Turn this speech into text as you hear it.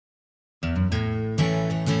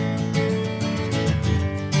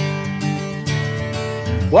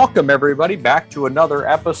Welcome, everybody, back to another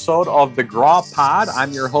episode of the Graw Pod.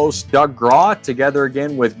 I'm your host, Doug Graw, together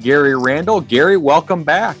again with Gary Randall. Gary, welcome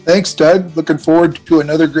back. Thanks, Doug. Looking forward to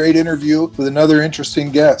another great interview with another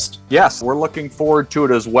interesting guest. Yes, we're looking forward to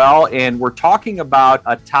it as well. And we're talking about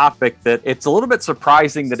a topic that it's a little bit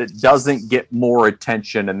surprising that it doesn't get more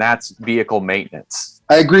attention, and that's vehicle maintenance.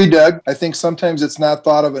 I agree, Doug. I think sometimes it's not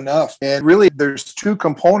thought of enough. And really, there's two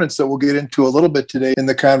components that we'll get into a little bit today in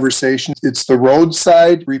the conversation. It's the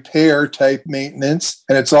roadside repair type maintenance,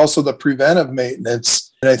 and it's also the preventive maintenance.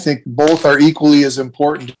 And I think both are equally as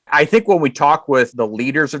important. I think when we talk with the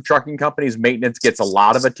leaders of trucking companies, maintenance gets a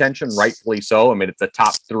lot of attention, rightfully so. I mean, it's a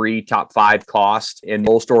top 3, top 5 cost in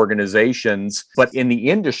most organizations. But in the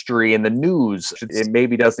industry, in the news, it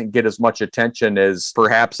maybe doesn't get as much attention as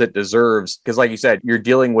perhaps it deserves. Because like you said, you're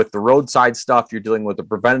dealing with the roadside stuff, you're dealing with the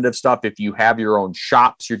preventative stuff. If you have your own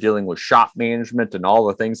shops, you're dealing with shop management and all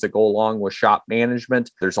the things that go along with shop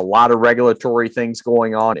management. There's a lot of regulatory things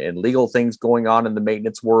going on and legal things going on in the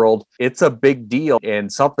maintenance world. It's a big deal,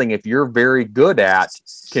 and something, if you're very good at,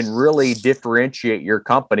 can really differentiate your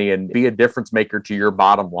company and be a difference maker to your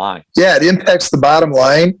bottom line. Yeah, it impacts the bottom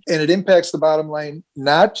line, and it impacts the bottom line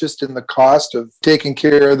not just in the cost of taking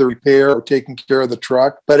care of the repair or taking care of the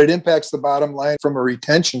truck, but it impacts the bottom line from a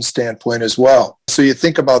retention standpoint as well. So you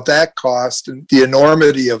think about that cost and the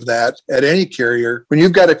enormity of that at any carrier. When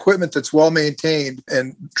you've got equipment that's well maintained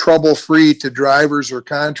and trouble-free to drivers or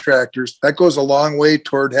contractors, that goes a long way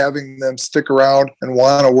toward having them stick around and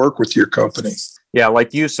want to work with your company. Yeah,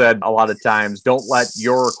 like you said, a lot of times, don't let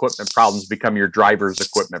your equipment problems become your driver's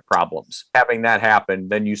equipment problems. Having that happen,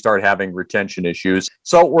 then you start having retention issues.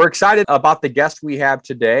 So we're excited about the guest we have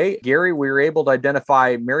today. Gary, we were able to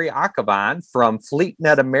identify Mary Akhavan from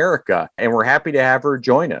FleetNet America, and we're happy to have her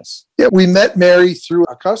join us. Yeah, we met Mary through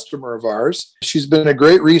a customer of ours. She's been a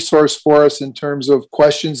great resource for us in terms of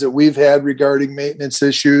questions that we've had regarding maintenance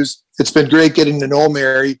issues. It's been great getting to know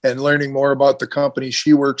Mary and learning more about the company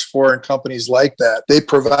she works for and companies like that. They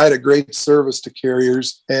provide a great service to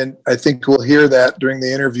carriers, and I think we'll hear that during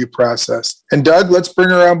the interview process. And Doug, let's bring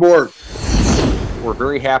her on board. We're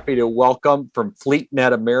very happy to welcome from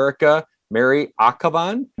FleetNet America, Mary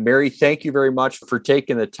Akhavan. Mary, thank you very much for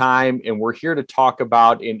taking the time. And we're here to talk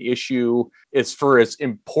about an issue as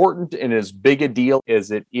important and as big a deal as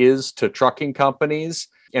it is to trucking companies.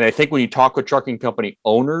 And I think when you talk with trucking company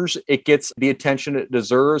owners, it gets the attention it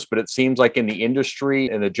deserves, but it seems like in the industry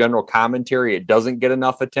and the general commentary, it doesn't get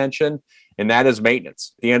enough attention. And that is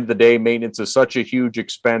maintenance. At the end of the day, maintenance is such a huge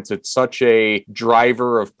expense. It's such a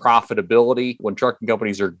driver of profitability. When trucking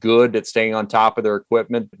companies are good at staying on top of their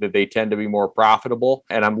equipment, that they tend to be more profitable.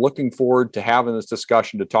 And I'm looking forward to having this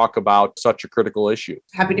discussion to talk about such a critical issue.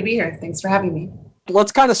 Happy to be here. Thanks for having me.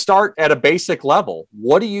 Let's kind of start at a basic level.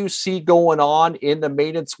 What do you see going on in the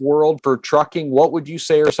maintenance world for trucking? What would you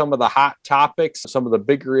say are some of the hot topics, some of the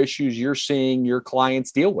bigger issues you're seeing your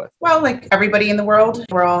clients deal with? Well, like everybody in the world,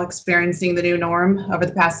 we're all experiencing the new norm over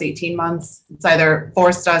the past 18 months. It's either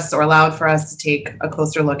forced us or allowed for us to take a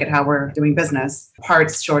closer look at how we're doing business.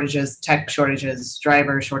 Parts shortages, tech shortages,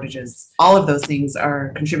 driver shortages, all of those things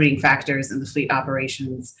are contributing factors in the fleet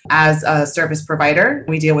operations. As a service provider,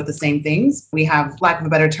 we deal with the same things. We have, lack of a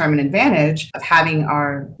better term, an advantage of having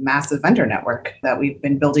our massive vendor network that we've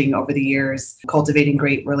been building over the years, cultivating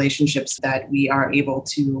great relationships that we are able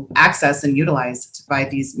to access and utilize to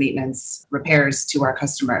provide these maintenance repairs to our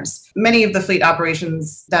customers. Many of the fleet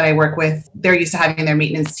operations that I work with, they're used to having their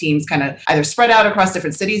maintenance teams kind of either spread out across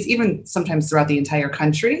different cities, even sometimes throughout the entire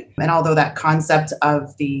country. And although that concept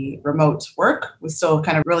of the remote work was still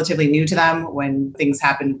kind of relatively new to them when things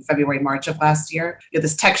happened February, March of last year,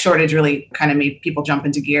 this tech shortage really kind of made people jump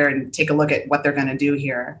into gear and take a look at what they're going to do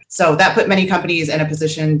here. So that put many companies in a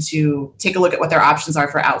position to take a look at what their options are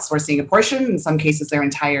for outsourcing a portion, in some cases their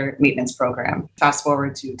entire maintenance program. Fast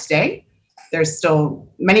forward to today, there's still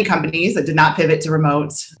many companies that did not pivot to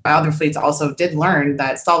remote. Other fleets also did learn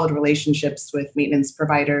that solid relationships with maintenance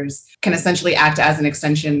providers can essentially act as an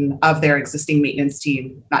extension of their existing maintenance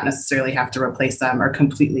team, not necessarily have to replace them or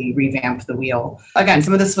completely revamp the wheel. Again,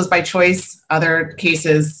 some of this was by choice. Other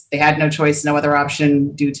cases, they had no choice, no other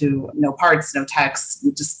option due to no parts, no techs,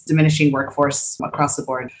 just diminishing workforce across the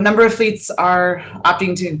board. A number of fleets are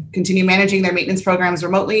opting to continue managing their maintenance programs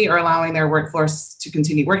remotely or allowing their workforce to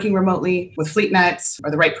continue working remotely. With FleetNet or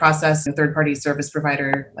the right process, a third-party service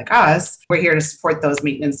provider like us, we're here to support those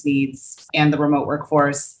maintenance needs and the remote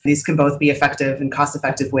workforce. These can both be effective and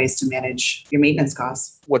cost-effective ways to manage your maintenance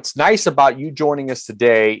costs. What's nice about you joining us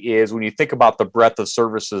today is when you think about the breadth of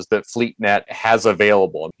services that FleetNet has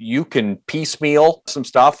available, you can piecemeal some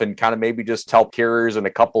stuff and kind of maybe just help carriers in a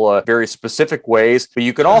couple of very specific ways, but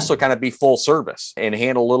you can also kind of be full service and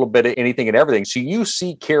handle a little bit of anything and everything. So you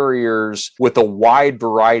see carriers with a wide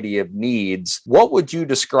variety of needs. What would you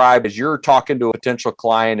describe as you're talking to a potential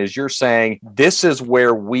client, as you're saying, this is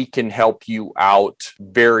where we can help you out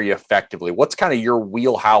very effectively? What's kind of your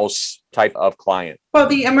wheelhouse type of client? Well,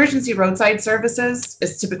 the emergency roadside services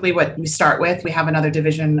is typically what we start with. We have another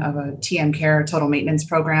division of a TM Care total maintenance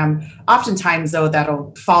program. Oftentimes, though,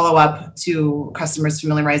 that'll follow up to customers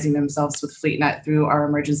familiarizing themselves with FleetNet through our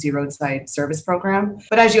emergency roadside service program.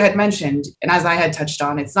 But as you had mentioned, and as I had touched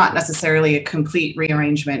on, it's not necessarily a complete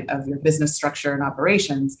rearrangement of your business structure and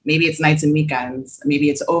operations. Maybe it's nights and weekends. Maybe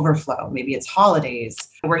it's overflow. Maybe it's holidays.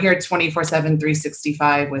 We're here 24/7,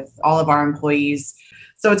 365 with all of our employees.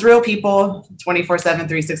 So it's real people, 24/7,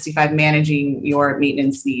 365, managing your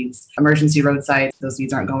maintenance needs. Emergency roadside, those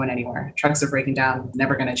needs aren't going anywhere. Trucks are breaking down,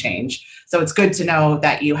 never going to change. So it's good to know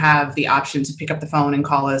that you have the option to pick up the phone and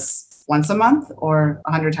call us once a month or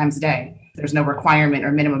 100 times a day. There's no requirement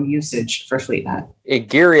or minimum usage for FleetNet. And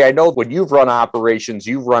Gary, I know when you've run operations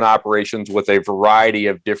with a variety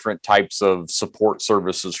of different types of support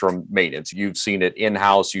services from maintenance. You've seen it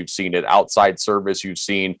in-house, you've seen it outside service, you've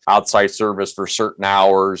seen outside service for certain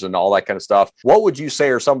hours and all that kind of stuff. What would you say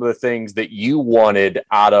are some of the things that you wanted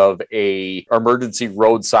out of a emergency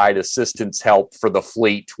roadside assistance help for the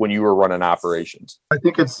fleet when you were running operations? I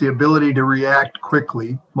think it's the ability to react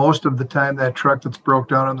quickly. Most of the time, that truck that's broke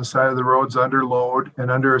down on the side of the road's under load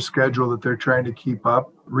and under a schedule that they're trying to keep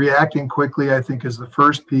up. Reacting quickly, I think, is the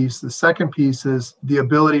first piece. The second piece is the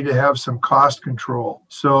ability to have some cost control.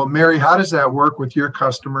 So, Mary, how does that work with your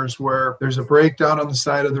customers where there's a breakdown on the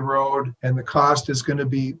side of the road and the cost is going to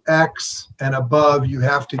be X and above? You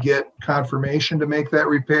have to get confirmation to make that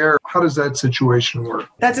repair. How does that situation work?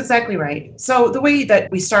 That's exactly right. So the way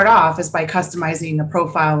that we start off is by customizing a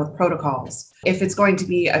profile with protocols. If it's going to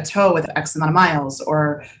be a tow with X amount of miles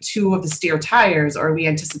or 2 of the steer tires, or we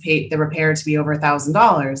anticipate the repair to be over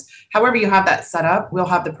 $1,000, however you have that set up, we'll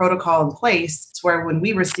have the protocol in place where when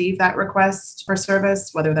we receive that request for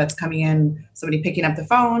service, whether that's coming in, somebody picking up the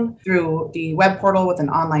phone through the web portal with an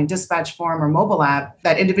online dispatch form or mobile app,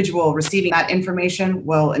 that individual receiving that information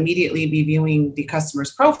will immediately be viewing the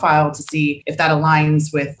customer's profile to see if that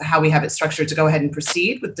aligns with how we have it structured to go ahead and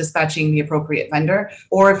proceed with dispatching the appropriate vendor,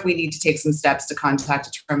 or if we need to take some steps to contact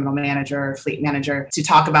a terminal manager or fleet manager to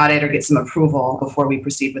talk about it or get some approval before we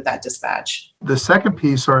proceed with that dispatch. The second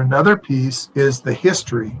piece, or another piece, is the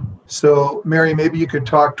history. So, Mary, maybe you could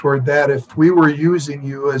talk toward that. If we were using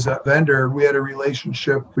you as a vendor, we had a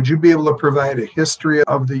relationship, would you be able to provide a history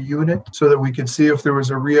of the unit so that we could see if there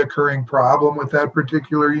was a reoccurring problem with that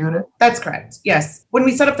particular unit? That's correct. Yes. When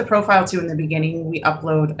we set up the profile too in the beginning, we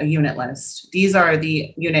upload a unit list. These are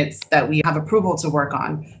the units that we have approval to work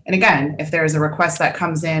on. And again, if there's a request that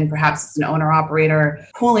comes in, perhaps it's an owner operator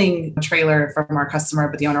pulling a trailer from our customer,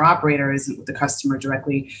 but the owner operator isn't with the customer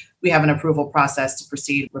directly, we have an approval process to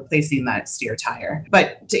proceed replacing that steer tire.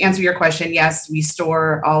 But to answer your question, yes, we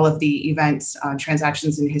store all of the events,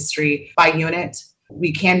 transactions in history by unit.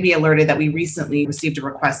 We can be alerted that we recently received a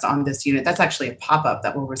request on this unit. That's actually a pop-up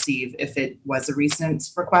that we'll receive if it was a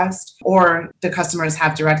recent request, or the customers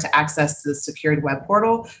have direct access to the secured web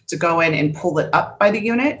portal to go in and pull it up by the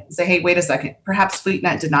unit. Say, hey, wait a second, perhaps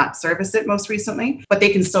FleetNet did not service it most recently, but they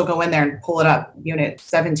can still go in there and pull it up, unit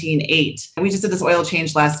 17.8. We just did this oil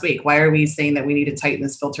change last week. Why are we saying that we need to tighten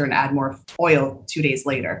this filter and add more oil 2 days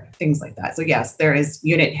later? Things like that. So yes, there is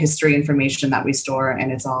unit history information that we store, and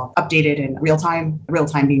it's all updated in real time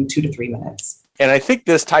being 2 to 3 minutes. And I think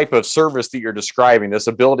this type of service that you're describing, this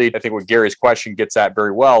ability, I think what Gary's question gets at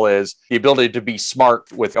very well is the ability to be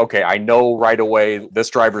smart with, okay, I know right away this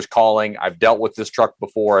driver's calling. I've dealt with this truck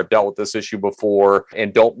before. I've dealt with this issue before,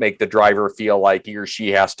 and don't make the driver feel like he or she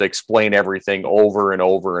has to explain everything over and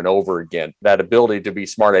over and over again. That ability to be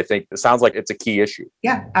smart, I think, it sounds like it's a key issue.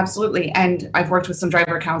 Yeah, absolutely. And I've worked with some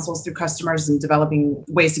driver councils through customers and developing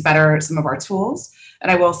ways to better some of our tools. And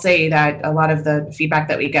I will say that a lot of the feedback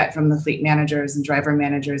that we get from the fleet managers and driver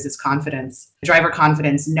managers is confidence. Driver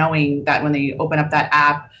confidence, knowing that when they open up that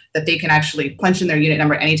app, that they can actually punch in their unit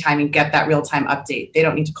number anytime and get that real-time update. They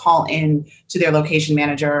don't need to call in to their location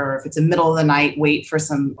manager, or if it's the middle of the night, wait for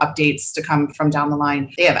some updates to come from down the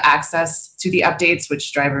line. They have access to the updates,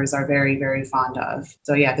 which drivers are very, very fond of.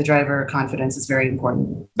 So yeah, the driver confidence is very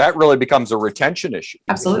important. That really becomes a retention issue.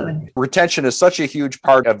 Absolutely. Retention is such a huge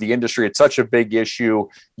part of the industry. It's such a big issue.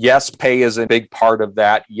 Yes, pay is a big part of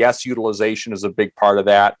that. Yes, utilization is a big part of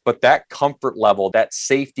that. But that comfort level, that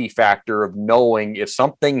safety factor of knowing if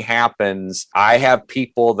something happens, I have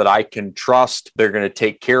people that I can trust. They're going to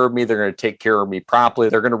take care of me. They're going to take care of me promptly.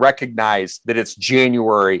 They're going to recognize that it's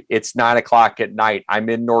January. It's 9:00 at night. I'm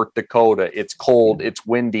in North Dakota. It's cold. It's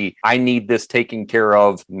windy. I need this taken care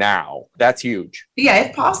of now. That's huge. Yeah,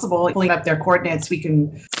 if possible, pulling up their coordinates, we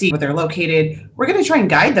can see where they're located. We're going to try and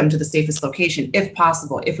guide them to the safest location if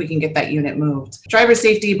possible, if we can get that unit moved. Driver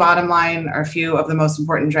safety, bottom line, are a few of the most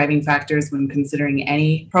important driving factors when considering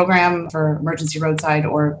any program for emergency roadside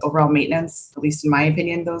or overall maintenance, at least in my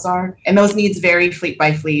opinion, those are. And those needs vary fleet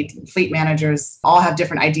by fleet. Fleet managers all have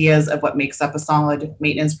different ideas of what makes up a solid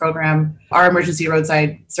maintenance program. Our emergency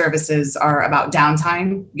roadside services are about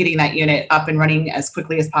downtime, getting that unit up and running as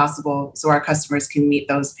quickly as possible so our customers can meet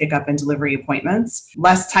those pickup and delivery appointments.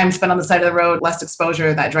 Less time spent on the side of the road, less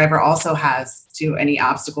exposure that driver also has to any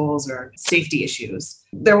obstacles or safety issues.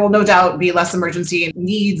 There will no doubt be less emergency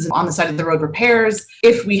needs on the side of the road repairs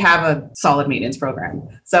if we have a solid maintenance program.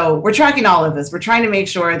 So we're tracking all of this. We're trying to make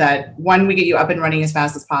sure that one, we get you up and running as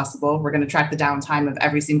fast as possible. We're going to track the downtime of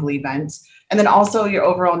every single event, and then also your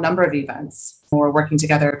overall number of events. We're working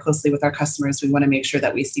together closely with our customers. We want to make sure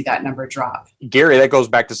that we see that number drop. Gary, that goes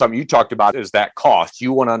back to something you talked about, is that cost.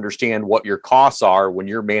 You want to understand what your costs are when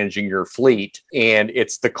you're managing your fleet. And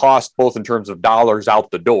it's the cost both in terms of dollars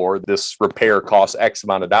out the door. This repair costs X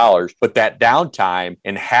amount of dollars, but that downtime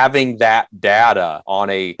and having that data on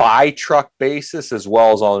a by truck basis as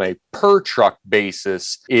well as on a per truck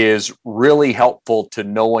basis is really helpful to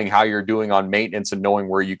knowing how you're doing on maintenance and knowing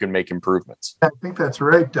where you can make improvements. I think that's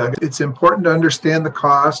right, Doug. It's important to understand the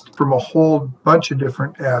cost from a whole bunch of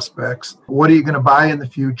different aspects. What are you going to buy in the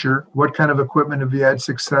future? What kind of equipment have you had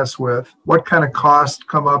success with? What kind of costs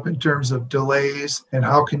come up in terms of delays, and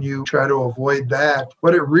how can you try to avoid that?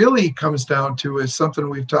 What it really comes down to is something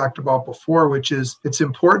we've talked about before, which is it's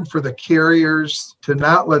important for the carriers to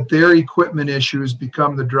not let their equipment issues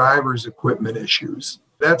become the driver's equipment issues.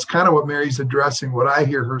 That's kind of what Mary's addressing. What I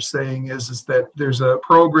hear her saying is that there's a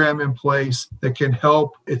program in place that can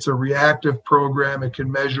help. It's a reactive program. It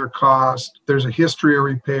can measure cost. There's a history of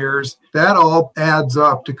repairs. That all adds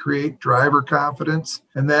up to create driver confidence.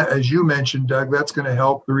 And that, as you mentioned, Doug, that's going to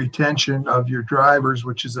help the retention of your drivers,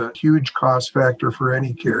 which is a huge cost factor for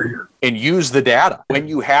any carrier. And use the data. When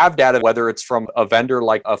you have data, whether it's from a vendor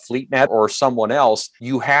like a FleetNet or someone else,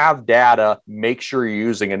 you have data, make sure you're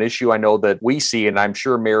using. An issue I know that we see, and I'm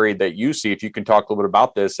sure, Mary, that you see, if you can talk a little bit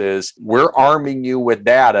about this, is we're arming you with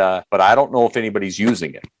data, but I don't know if anybody's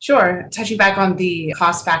using it. Sure. Touching back on the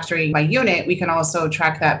cost factoring by unit, we can also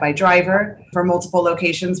track that by driver. For multiple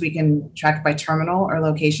locations, we can track by terminal or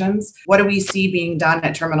locations. What do we see being done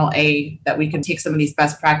at Terminal A that we can take some of these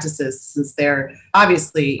best practices, since they're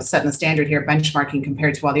obviously setting the standard here, benchmarking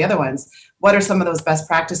compared to all the other ones? What are some of those best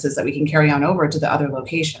practices that we can carry on over to the other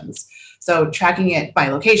locations? So tracking it by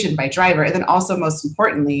location, by driver, and then also most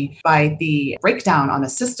importantly, by the breakdown on a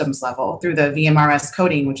systems level through the VMRS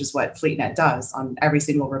coding, which is what FleetNet does on every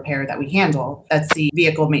single repair that we handle. That's the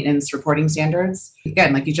vehicle maintenance reporting standards.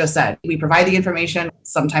 Again, like you just said, we provide the information.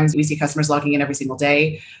 Sometimes we see customers logging in every single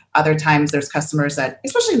day. Other times there's customers that,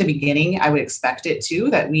 especially in the beginning, I would expect it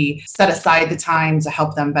too, that we set aside the time to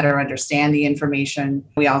help them better understand the information.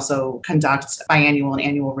 We also conduct biannual and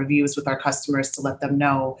annual reviews with our customers to let them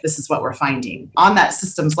know this is what we're finding. On that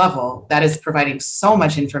systems level, that is providing so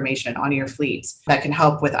much information on your fleet that can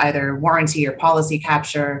help with either warranty or policy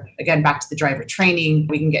capture. Again, back to the driver training,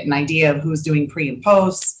 we can get an idea of who's doing pre and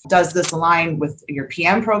post. Does this align with your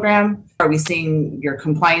PM program? Are we seeing your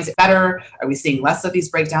compliance better? Are we seeing less of these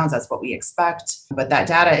breakdowns? That's what we expect. But that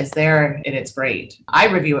data is there and it's great. I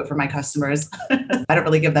review it for my customers. I don't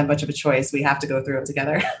really give them much of a choice. We have to go through it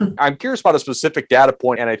together. I'm curious about a specific data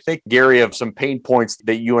point, and I think, Gary, of some pain points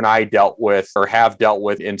that you and I dealt with or have dealt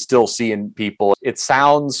with and still see in people. It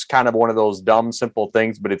sounds kind of one of those dumb, simple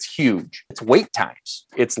things, but it's huge. It's wait times.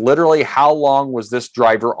 It's literally how long was this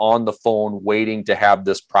driver on the phone waiting to have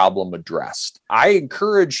this problem addressed? I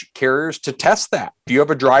encourage carriers to test that. If you have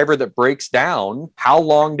a driver that breaks down, how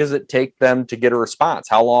long does it take them to get a response?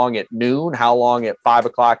 How long at noon? How long at 5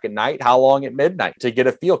 o'clock at night? How long at midnight to get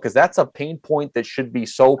a feel? Because that's a pain point that should be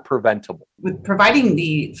so preventable. with providing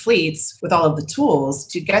the fleets with all of the tools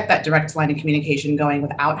to get that direct line of communication going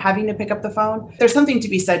without having to pick up the phone. There's something to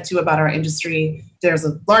be said too about our industry. There's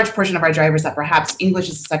a large portion of our drivers that perhaps English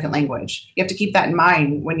is a second language. You have to keep that in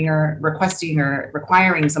mind when you're requesting or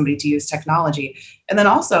requiring somebody to use technology. And then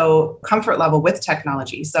also comfort level with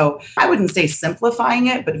technology. So I wouldn't say simplifying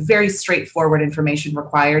it, but very straightforward information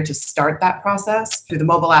required to start that process. Through the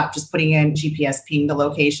mobile app, just putting in GPS ping the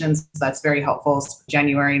locations. So that's very helpful.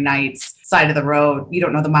 January nights, side of the road, you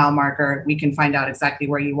don't know the mile marker, we can find out exactly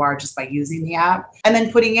where you are just by using the app. And then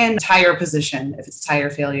putting in tire position, if it's tire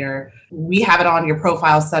failure, we have it on your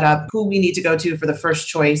profile set up, who we need to go to for the first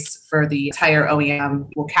choice for the tire OEM.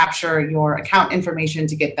 We'll capture your account information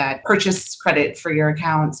to get that purchase credit for your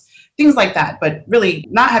account. Things like that, but really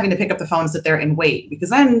not having to pick up the phone, sit there and wait, because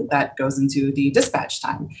then that goes into the dispatch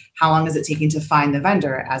time. How long is it taking to find the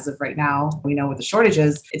vendor? As of right now, we know with the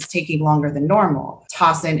shortages, it's taking longer than normal.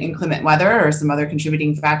 Toss in inclement weather or some other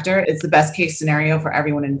contributing factor. It's the best case scenario for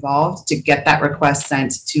everyone involved to get that request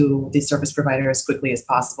sent to the service provider as quickly as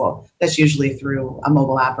possible. That's usually through a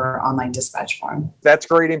mobile app or online dispatch form. That's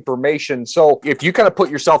great information. So if you kind of put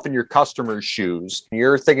yourself in your customer's shoes,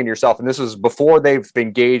 you're thinking to yourself, and this is before they've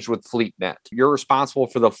engaged with FleetNet. You're responsible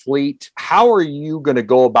for the fleet. How are you going to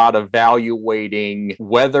go about evaluating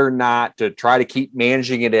whether or not to try to keep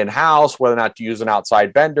managing it in-house, whether or not to use an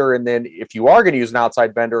outside vendor? And then if you are going to use an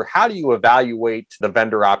outside vendor, how do you evaluate the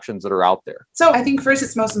vendor options that are out there? So I think first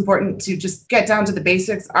it's most important to just get down to the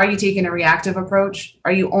basics. Are you taking a reactive approach?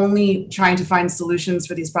 Are you only trying to find solutions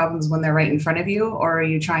for these problems when they're right in front of you? Or are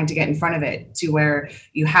you trying to get in front of it to where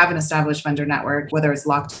you have an established vendor network, whether it's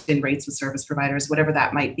locked in rates with service providers, whatever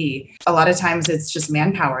that might be? A lot of times it's just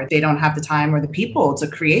manpower. They don't have the time or the people to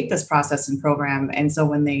create this process and program. And so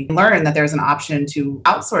when they learn that there's an option to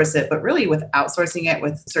outsource it, but really with outsourcing it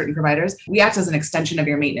with certain providers, we act as an extension of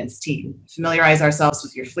your maintenance team. Familiarize ourselves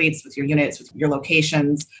with your fleets, with your units, with your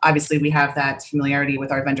locations. Obviously, we have that familiarity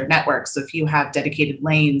with our vendor network. So if you have dedicated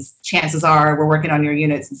lanes, chances are we're working on your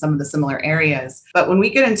units in some of the similar areas. But when we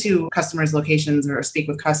get into customers' locations or speak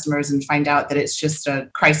with customers and find out that it's just a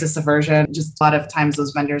crisis aversion, just a lot of times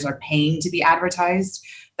those vendors are paying to be advertised.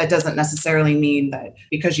 That doesn't necessarily mean that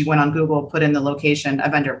because you went on Google, put in the location, a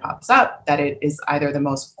vendor pops up, that it is either the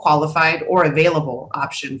most qualified or available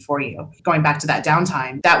option for you. Going back to that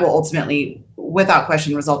downtime, that will ultimately, without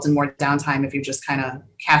question, result in more downtime if you're just kind of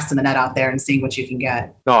casting the net out there and seeing what you can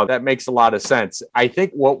get. No, that makes a lot of sense. I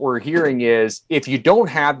think what we're hearing is if you don't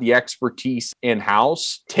have the expertise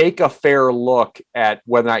in-house, take a fair look at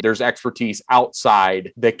whether or not there's expertise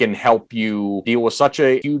outside that can help you deal with such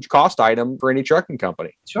a huge cost item for any trucking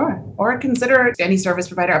company. Sure. Or consider any service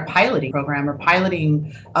provider a piloting program or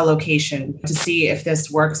piloting a location to see if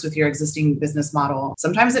this works with your existing business model.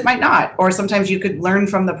 Sometimes it might not, or sometimes you could learn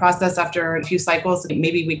from the process after a few cycles.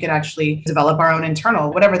 Maybe we could actually develop our own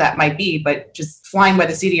internal, whatever that might be, but just flying by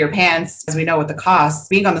the seat of your pants, as we know with the costs,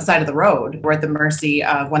 being on the side of the road, we're at the mercy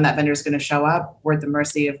of when that vendor is going to show up. We're at the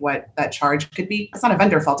mercy of what that charge could be. It's not a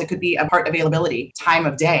vendor fault. It could be a part availability, time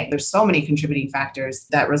of day. There's so many contributing factors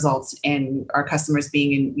that results in our customers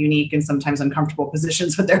being in unique and sometimes uncomfortable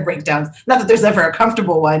positions with their breakdowns. Not that there's ever a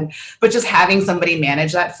comfortable one, but just having somebody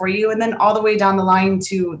manage that for you. And then all the way down the line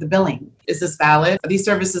to the billing. Is this valid? Are these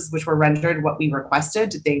services which were rendered what we requested?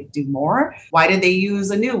 Did they do more? Why did they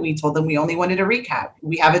use a new? We told them we only wanted a recap.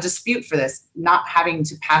 We have a dispute for this. Not having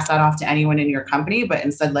to pass that off to anyone in your company, but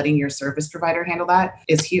instead letting your service provider handle that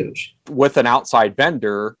is huge. With an outside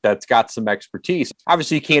vendor that's got some expertise,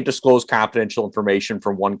 obviously you can't disclose confidential information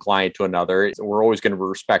from one client to another. We're always going to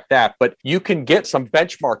respect that, but you can get some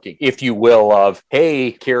benchmarking, if you will, of,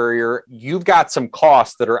 hey, carrier, you've got some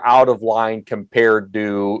costs that are out of line compared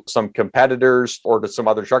to some competitors or to some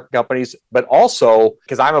other trucking companies. But also,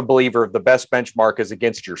 because I'm a believer of the best benchmark is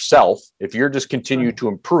against yourself. If you're just continue to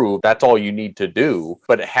improve, that's all you need to do.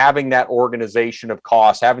 But having that organization of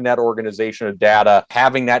costs, having that organization of data,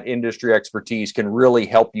 having that industry expertise can really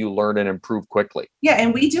help you learn and improve quickly. Yeah,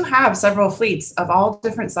 and we do have several fleets of all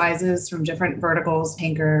different sizes from different verticals,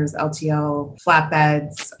 tankers, LTL,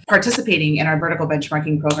 flatbeds, participating in our vertical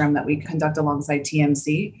benchmarking program that we conduct alongside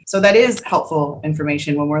TMC. So that is helpful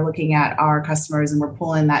information when we're looking at our customers and we're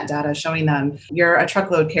pulling that data, showing them you're a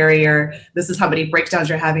truckload carrier, this is how many breakdowns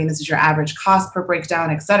you're having, this is your average cost per breakdown,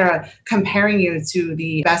 et cetera, comparing you to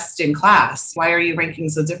the best in class. Why are you ranking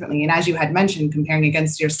so differently? And as you had mentioned, comparing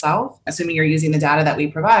against yourself, assuming you're using the data that we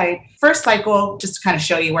provide, first cycle, just to kind of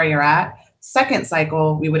show you where you're at. second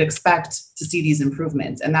cycle, we would expect to see these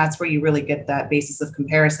improvements. And that's where you really get that basis of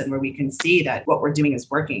comparison where we can see that what we're doing is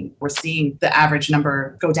working. We're seeing the average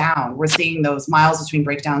number go down. We're seeing those miles between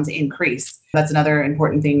breakdowns increase. That's another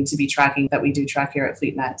important thing to be tracking that we do track here at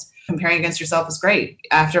FleetNet. Comparing against yourself is great.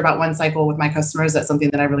 After about one cycle with my customers, that's something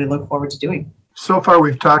that I really look forward to doing. So far,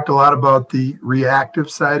 we've talked a lot about the reactive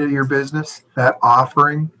side of your business, that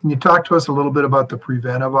offering. Can you talk to us a little bit about the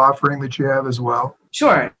preventive offering that you have as well?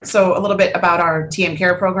 Sure. So a little bit about our TM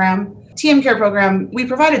Care program. TM Care program, we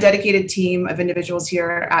provide a dedicated team of individuals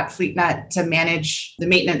here at FleetNet to manage the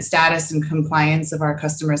maintenance status and compliance of our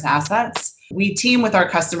customers' assets. We team with our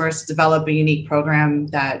customers to develop a unique program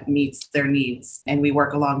that meets their needs, and we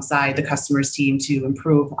work alongside the customer's team to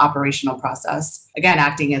improve operational process, again,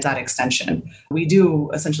 acting as that extension. We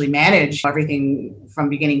do essentially manage everything from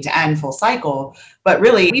beginning to end, full cycle, but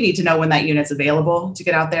really we need to know when that unit's available to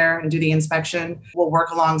get out there and do the inspection. We'll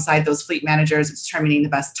work alongside those fleet managers in determining the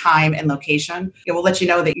best time and location. We'll let you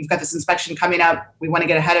know that you've got this inspection coming up. We want to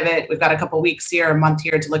get ahead of it. We've got a couple weeks here, a month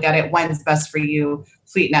here to look at it. When's best for you?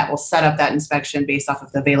 FleetNet will set up that inspection based off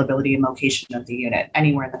of the availability and location of the unit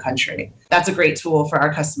anywhere in the country. That's a great tool for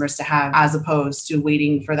our customers to have as opposed to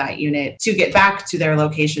waiting for that unit to get back to their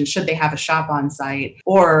location should they have a shop on site,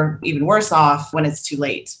 or even worse off when it's too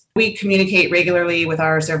late. We communicate regularly with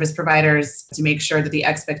our service providers to make sure that the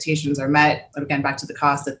expectations are met. Again, back to the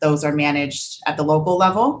cost, that those are managed at the local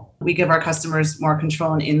level. We give our customers more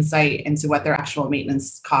control and insight into what their actual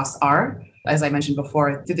maintenance costs are. As I mentioned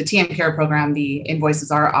before, through the TM Care program, the invoices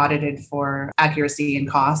are audited for accuracy and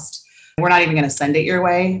cost. We're not even going to send it your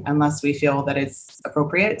way unless we feel that it's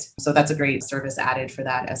appropriate. So that's a great service added for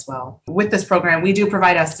that as well. With this program, we do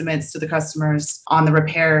provide estimates to the customers on the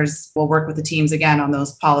repairs. We'll work with the teams again on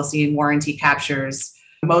those policy and warranty captures.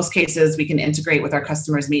 In most cases, we can integrate with our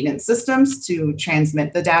customers' maintenance systems to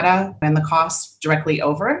transmit the data and the costs directly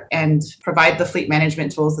over and provide the fleet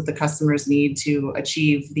management tools that the customers need to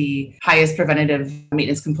achieve the highest preventative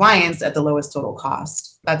maintenance compliance at the lowest total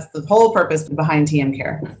cost. That's the whole purpose behind TM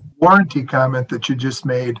Care. Warranty comment that you just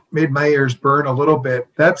made my ears burn a little bit.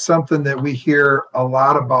 That's something that we hear a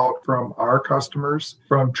lot about from our customers,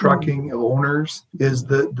 from trucking owners, is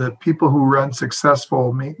the people who run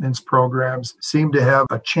successful maintenance programs seem to have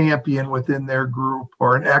a champion within their group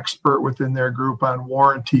or an expert within their group on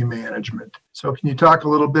warranty management. So can you talk a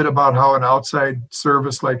little bit about how an outside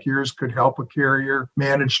service like yours could help a carrier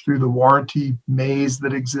manage through the warranty maze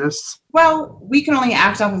that exists? Well, we can only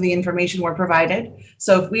act off of the information we're provided.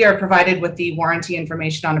 So if we are provided with the warranty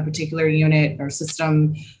information on a particular unit or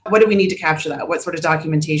system, what do we need to capture that? What sort of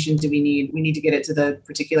documentation do we need? We need to get it to the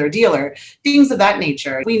particular dealer, things of that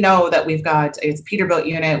nature. We know that it's a Peterbilt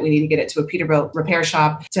unit. We need to get it to a Peterbilt repair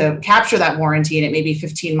shop to capture that warranty, and it may be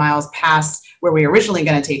 15 miles past where we were originally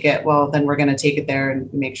going to take it. Well, then we're going to take it there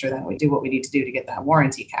and make sure that we do what we need to do to get that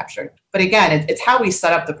warranty captured. But again, it's how we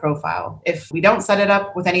set up the profile. If we don't set it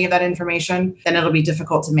up with any of that information, then it'll be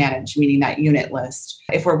difficult to manage, meaning that unit list.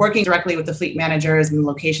 If we're working directly with the fleet managers and the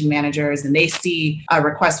location managers, and they see a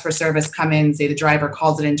request for service come in, say the driver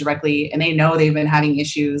calls it in directly, and they know they've been having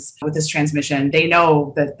issues with this transmission, they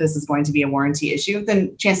know that this is going to be a warranty issue,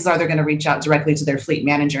 then chances are they're going to reach out directly to their fleet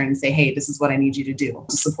manager and say, hey, this is what I need you to do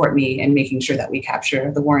to support me in making sure that we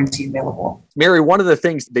capture the warranty available. Mary, one of the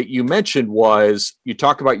things that you mentioned was you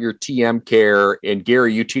talk about your TM Care, and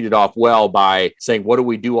Gary, you teed it off well by saying, what do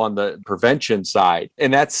we do on the prevention side?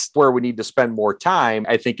 And that's where we need to spend more time,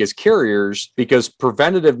 I think, as carriers, because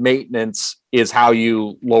preventative maintenance is how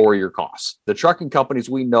you lower your costs. The trucking companies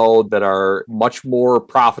we know that are much more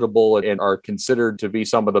profitable and are considered to be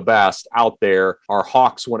some of the best out there are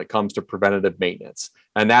hawks when it comes to preventative maintenance.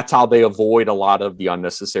 And that's how they avoid a lot of the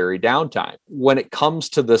unnecessary downtime. When it comes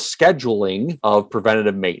to the scheduling of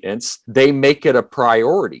preventative maintenance, they make it a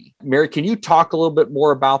priority. Mary, can you talk a little bit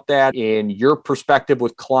more about that in your perspective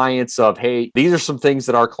with clients of, hey, these are some things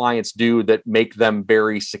that our clients do that make them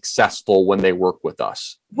very successful when they work with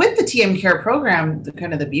us? With the TM Care program,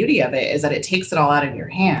 the beauty of it is that it takes it all out of your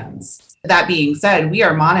hands. That being said, we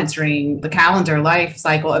are monitoring the calendar life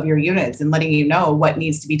cycle of your units and letting you know what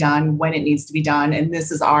needs to be done, when it needs to be done. And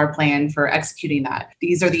this is our plan for executing that.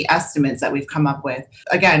 These are the estimates that we've come up with.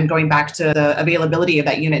 Again, going back to the availability of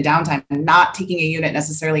that unit downtime, not taking a unit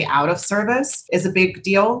necessarily out of service is a big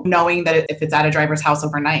deal. Knowing that if it's at a driver's house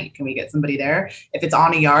overnight, can we get somebody there? If it's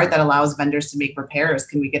on a yard that allows vendors to make repairs,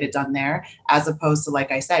 can we get it done there? As opposed to,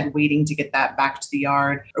 like I said, waiting to get that back to the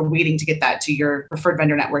yard or waiting to get that to your preferred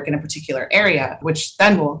vendor network in a particular particular area, which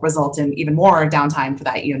then will result in even more downtime for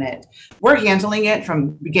that unit. We're handling it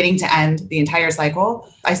from beginning to end, the entire cycle.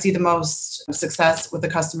 I see the most success with the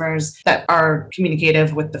customers that are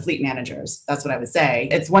communicative with the fleet managers. That's what I would say.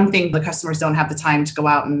 It's one thing the customers don't have the time to go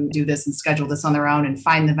out and do this and schedule this on their own and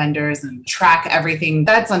find the vendors and track everything.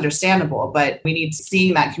 That's understandable, but we need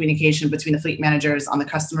seeing that communication between the fleet managers on the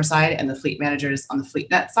customer side and the fleet managers on the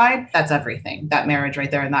FleetNet side. That's everything. That marriage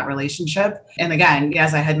right there in that relationship. And again,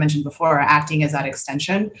 as I had mentioned before, acting as that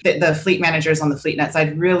extension, the fleet managers on the FleetNet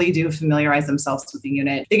side really do familiarize themselves with the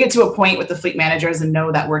unit. They get to a point with the fleet managers and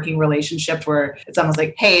know that working relationship where it's almost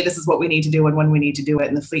like, hey, this is what we need to do and when we need to do it.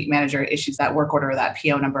 And the fleet manager issues that work order or that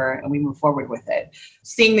PO number and we move forward with it.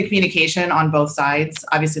 Seeing the communication on both sides,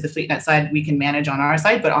 obviously the FleetNet side we can manage on our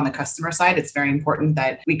side, but on the customer side, it's very important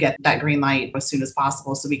that we get that green light as soon as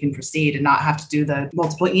possible so we can proceed and not have to do the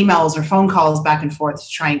multiple emails or phone calls back and forth to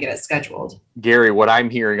try and get it scheduled. Gary, what I'm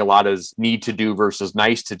hearing a lot is need to do versus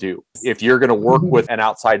nice to do. If you're going to work with an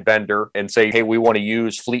outside vendor and say, hey, we want to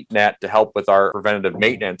use FleetNet to help with our preventative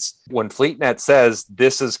maintenance, when FleetNet says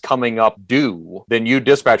this is coming up due, then you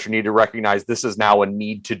dispatcher need to recognize this is now a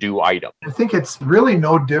need to do item. I think it's really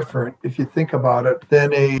no different, if you think about it,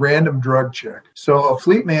 than a random drug check. So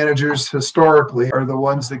fleet managers historically are the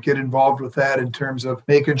ones that get involved with that in terms of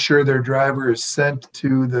making sure their driver is sent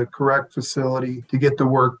to the correct facility to get the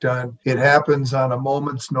work done. It happens on a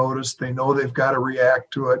moment's notice. They know they've got to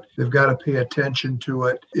react to it. They've got to pay attention to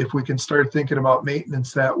it. If we can start thinking about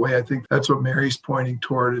maintenance that way, I think that's what Mary's pointing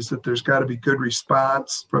toward, is that there's got to be good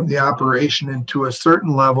response from the operation. And to a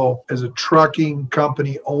certain level, as a trucking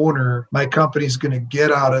company owner, my company's going to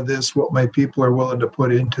get out of this what my people are willing to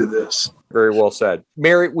put into this. Very well said.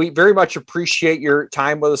 Mary, we very much appreciate your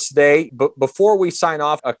time with us today. But before we sign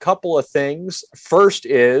off, a couple of things. First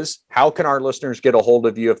is, how can our listeners get a hold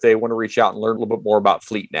of you if they want to reach out and learn a little bit more about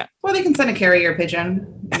FleetNet? Well, they can send a carrier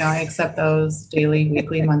pigeon. I accept those daily,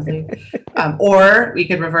 weekly, monthly. Or we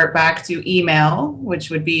could revert back to email,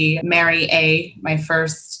 which would be Mary A, my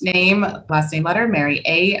first name, last name letter, Mary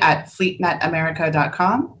A at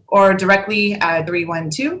fleetnetamerica.com, or directly at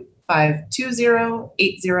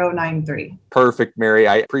 312-520-8093. Perfect, Mary.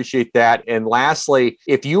 I appreciate that. And lastly,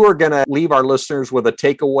 if you are going to leave our listeners with a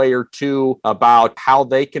takeaway or two about how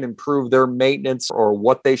they can improve their maintenance or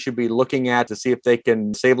what they should be looking at to see if they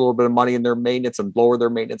can save a little bit of money in their maintenance and lower their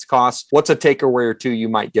maintenance costs, what's a takeaway or two you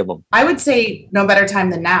might give them? I would say no better time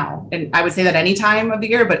than now. And I would say that any time of the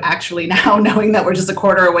year, but actually now, knowing that we're just a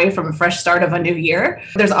quarter away from a fresh start of a new year,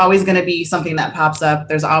 there's always going to be something that pops up.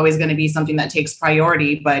 There's always going to be something that takes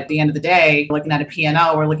priority. But at the end of the day, looking at a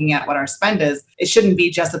P&L, we're looking at what our spend is. It shouldn't be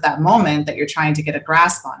just at that moment that you're trying to get a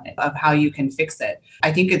grasp on it of how you can fix it.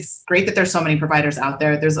 I think it's great that there's so many providers out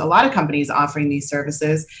there. There's a lot of companies offering these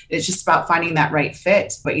services. It's just about finding that right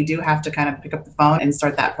fit, but you do have to kind of pick up the phone and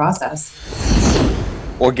start that process.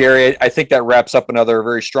 Well, Gary, I think that wraps up another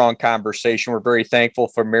very strong conversation. We're very thankful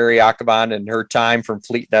for Mary Akhavan and her time from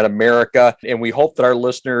FleetNet America. And we hope that our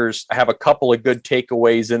listeners have a couple of good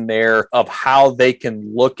takeaways in there of how they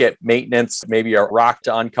can look at maintenance, maybe a rock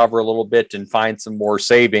to uncover a little bit and find some more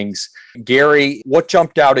savings. Gary, what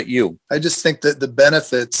jumped out at you? I just think that the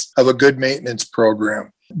benefits of a good maintenance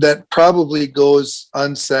program. That probably goes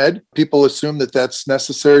unsaid. People assume that that's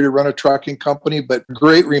necessary to run a trucking company, but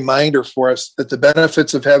great reminder for us that the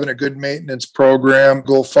benefits of having a good maintenance program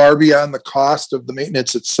go far beyond the cost of the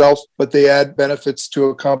maintenance itself, but they add benefits to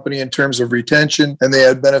a company in terms of retention, and they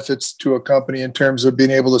add benefits to a company in terms of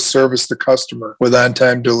being able to service the customer with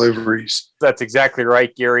on-time deliveries. That's exactly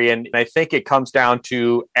right, Gary. And I think it comes down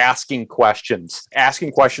to asking questions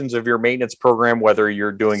of your maintenance program, whether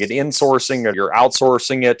you're doing it insourcing or you're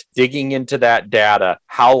outsourcing it, digging into that data.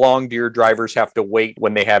 How long do your drivers have to wait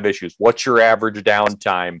when they have issues? What's your average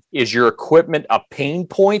downtime? Is your equipment a pain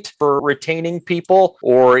point for retaining people,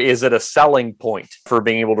 or is it a selling point for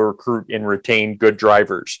being able to recruit and retain good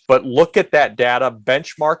drivers? But look at that data,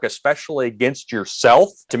 benchmark, especially against yourself,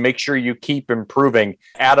 to make sure you keep improving.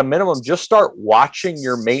 At a minimum, just start watching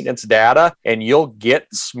your maintenance data and you'll get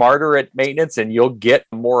smarter at maintenance and you'll get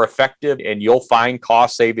more effective and you'll find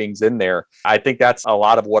cost savings in there. I think that's a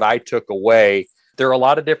lot of what I took away. There are a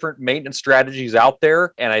lot of different maintenance strategies out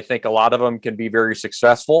there, and I think a lot of them can be very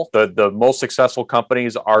successful. The most successful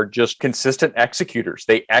companies are just consistent executors.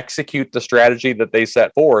 They execute the strategy that they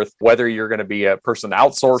set forth, whether you're going to be a person that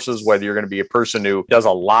outsources, whether you're going to be a person who does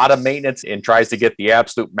a lot of maintenance and tries to get the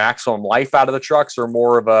absolute maximum life out of the trucks, or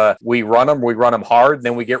more of a we run them hard, and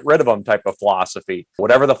then we get rid of them type of philosophy.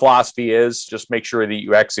 Whatever the philosophy is, just make sure that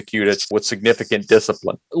you execute it with significant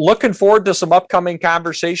discipline. Looking forward to some upcoming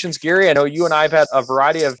conversations, Gary. I know you and I have had had a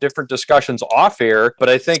variety of different discussions off air, but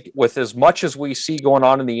I think with as much as we see going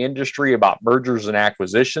on in the industry about mergers and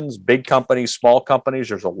acquisitions, big companies, small companies,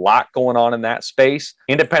 there's a lot going on in that space.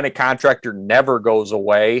 Independent contractor never goes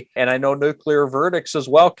away. And I know nuclear verdicts as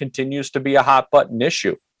well continues to be a hot button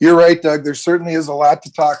issue. You're right, Doug. There certainly is a lot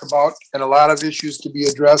to talk about and a lot of issues to be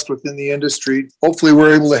addressed within the industry. Hopefully,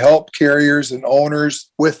 we're able to help carriers and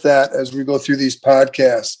owners with that as we go through these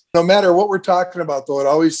podcasts. No matter what we're talking about, though, it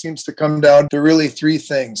always seems to come down to really three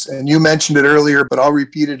things. And you mentioned it earlier, but I'll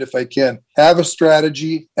repeat it if I can. Have a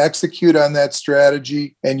strategy, execute on that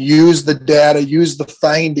strategy, and use the data, use the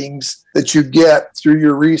findings that you get through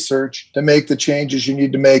your research to make the changes you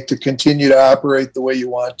need to make to continue to operate the way you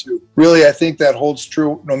want to. Really, I think that holds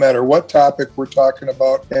true no matter what topic we're talking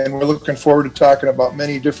about. And we're looking forward to talking about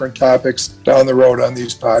many different topics down the road on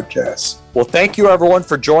these podcasts. Well, thank you, everyone,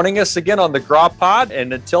 for joining us again on the GRAW Pod.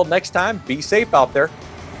 And until next time, be safe out there.